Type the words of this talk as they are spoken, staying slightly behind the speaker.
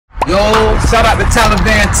Yo, shout out to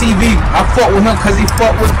Taliban TV. I fought with him because he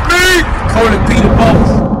fought with me. Call it Peter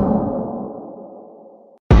Boss.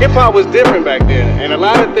 Hip hop was different back then, and a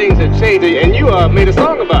lot of things have changed. And you made a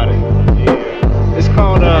song about it. Yeah. It's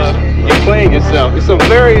called "You're Playing Yourself." There's some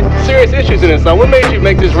very serious issues in it. So, what made you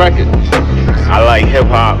make this record? I like hip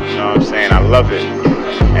hop. You know what I'm saying? I love it.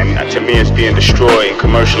 And to me, it's being destroyed and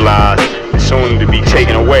commercialized, and soon to be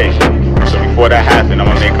taken away. So before that happens, I'm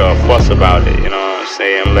gonna make a fuss about it. You know what I'm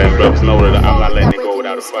saying? I'm letting brothers know that I'm not letting it go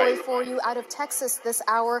without a fight. For you out of Texas this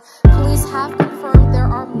hour, police have confirmed there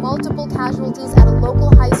are multiple casualties at a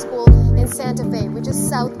local high school in Santa Fe, which is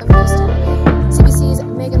south of Houston. CBC's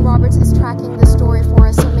Megan Roberts is tracking the story for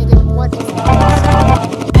us. So Megan, what is the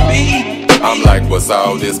I'm like, what's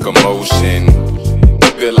all this commotion?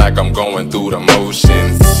 Feel like I'm going through the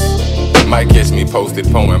motions. Might catch me posted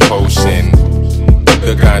pouring potion.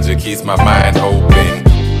 The ganja keeps my mind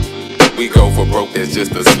open. We go for broke, that's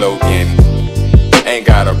just a slogan. Ain't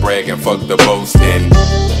gotta brag and fuck the boasting.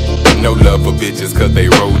 No love for bitches cause they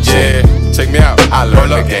roachin'. Yeah, check me out. I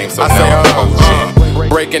learned the game, so now I'm coaching.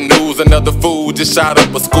 Breaking news, another fool just shot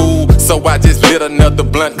up a school. So I just lit another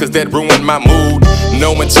blunt cause that ruined my mood.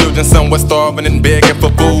 Knowing children somewhere starving and begging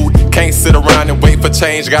for food. Can't sit around and wait for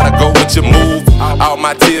change, gotta go with your move. All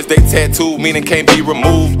my tears they tattooed, meaning can't be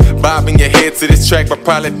removed. Bobbing your head to this track but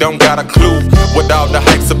probably don't got a clue what all the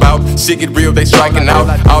hype's about. Shit get real, they striking out.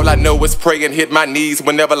 All I know is pray and hit my knees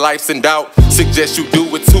whenever life's in doubt. Suggest you do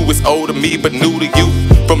it too, it's old to me but new to you.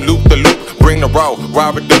 From loop to loop, bring the raw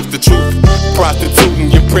reduce the truth.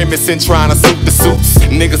 Prostituting your premise and trying to suit the suits.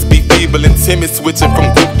 Niggas be feeble and timid, switching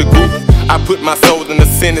from group to group. I put my soul in the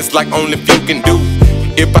sentence like only few can do.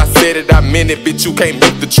 If I said it, I meant it, bitch, you can't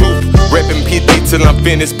beat the truth. Reppin' PD till I'm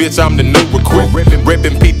finished, bitch, I'm the new recruit.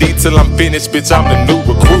 Reppin' PD till I'm finished, bitch, I'm the new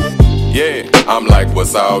recruit. Yeah, I'm like,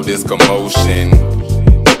 what's all this commotion?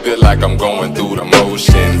 Feel like I'm going through the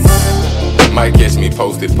motions. Might catch me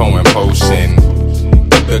posted pouring potion.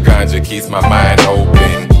 The ganja keeps my mind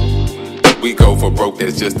open. We go for broke,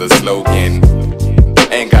 that's just a slogan.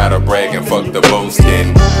 Ain't gotta brag and fuck the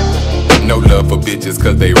boasting. No love for bitches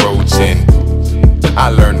cause they roachin'. I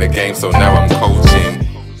learned the game, so now I'm coaching.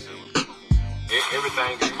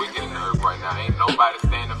 Everything is wicked in the earth right now. Ain't nobody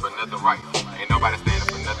standing for nothing right. Ain't nobody standing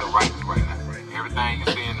for nothing right right now. Everything you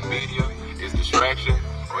see in the media is distraction,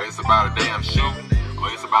 or it's about a damn shoot, or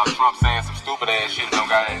it's about Trump saying some stupid ass shit that don't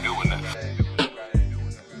got nothing to do